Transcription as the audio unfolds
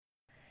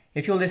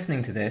If you're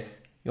listening to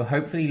this, you're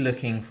hopefully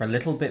looking for a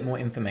little bit more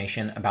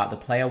information about the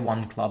Player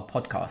One Club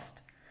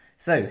podcast.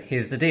 So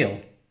here's the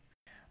deal.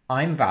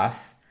 I'm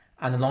Vas,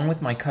 and along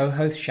with my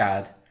co-host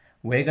Shad,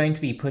 we're going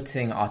to be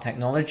putting our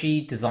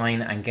technology,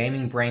 design, and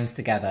gaming brains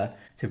together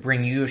to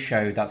bring you a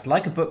show that's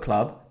like a book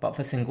club, but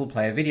for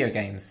single-player video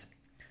games.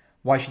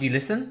 Why should you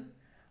listen?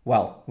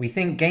 Well, we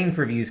think games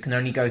reviews can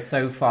only go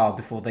so far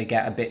before they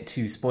get a bit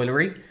too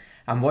spoilery,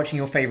 and watching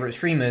your favourite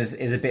streamers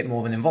is a bit more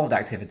of an involved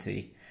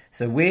activity.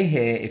 So we're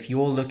here if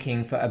you're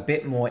looking for a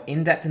bit more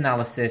in-depth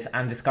analysis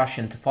and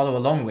discussion to follow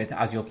along with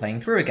as you're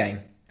playing through a game.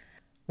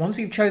 Once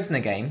we've chosen a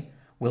game,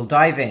 we'll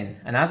dive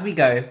in, and as we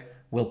go,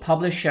 we'll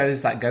publish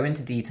shows that go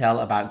into detail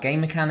about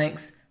game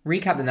mechanics,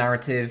 recap the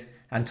narrative,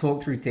 and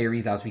talk through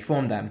theories as we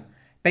form them.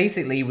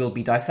 Basically, we'll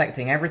be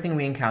dissecting everything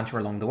we encounter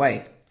along the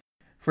way.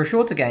 For a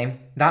shorter game,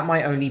 that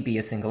might only be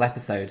a single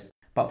episode,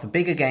 but for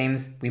bigger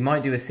games, we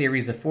might do a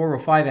series of 4 or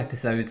 5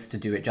 episodes to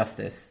do it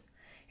justice.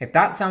 If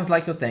that sounds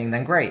like your thing,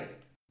 then great.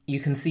 You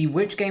can see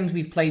which games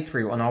we've played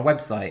through on our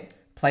website,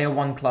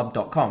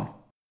 playeroneclub.com.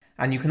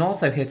 And you can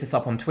also hit us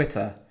up on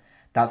Twitter.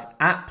 That's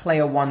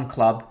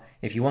 @PlayerOneClub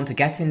if you want to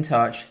get in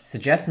touch,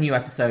 suggest new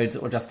episodes,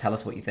 or just tell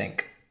us what you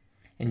think.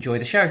 Enjoy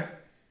the show!